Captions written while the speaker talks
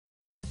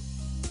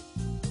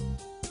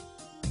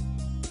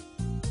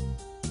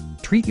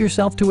treat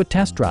yourself to a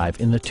test drive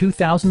in the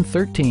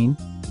 2013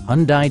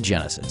 Hyundai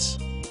Genesis.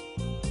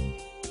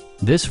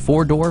 This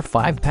four-door,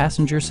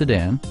 five-passenger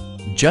sedan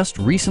just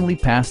recently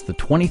passed the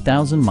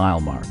 20,000-mile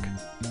mark.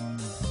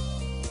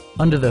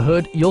 Under the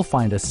hood, you'll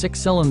find a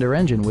six-cylinder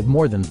engine with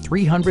more than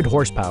 300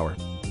 horsepower.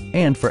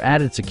 And for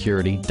added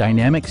security,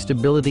 dynamic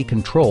stability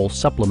control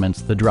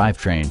supplements the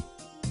drivetrain.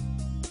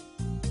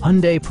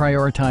 Hyundai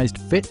prioritized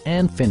fit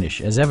and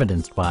finish as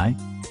evidenced by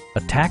a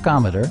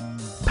tachometer,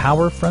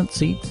 power front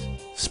seats,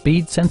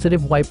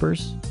 speed-sensitive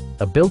wipers,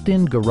 a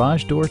built-in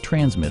garage door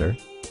transmitter,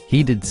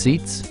 heated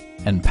seats,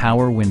 and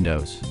power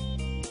windows.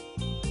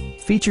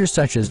 Features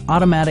such as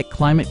automatic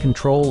climate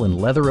control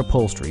and leather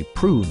upholstery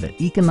prove that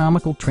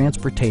economical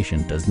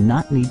transportation does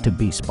not need to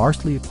be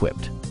sparsely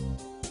equipped.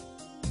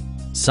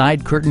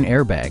 Side curtain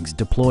airbags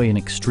deploy in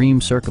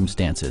extreme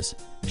circumstances,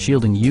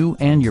 shielding you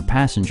and your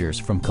passengers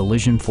from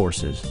collision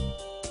forces.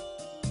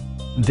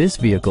 This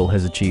vehicle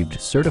has achieved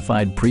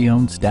certified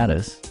pre-owned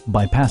status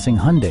by passing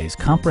Hyundai's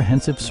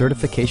comprehensive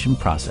certification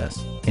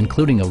process,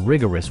 including a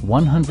rigorous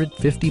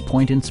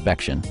 150-point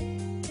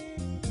inspection.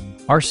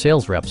 Our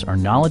sales reps are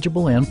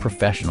knowledgeable and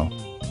professional.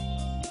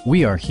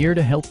 We are here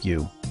to help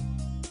you.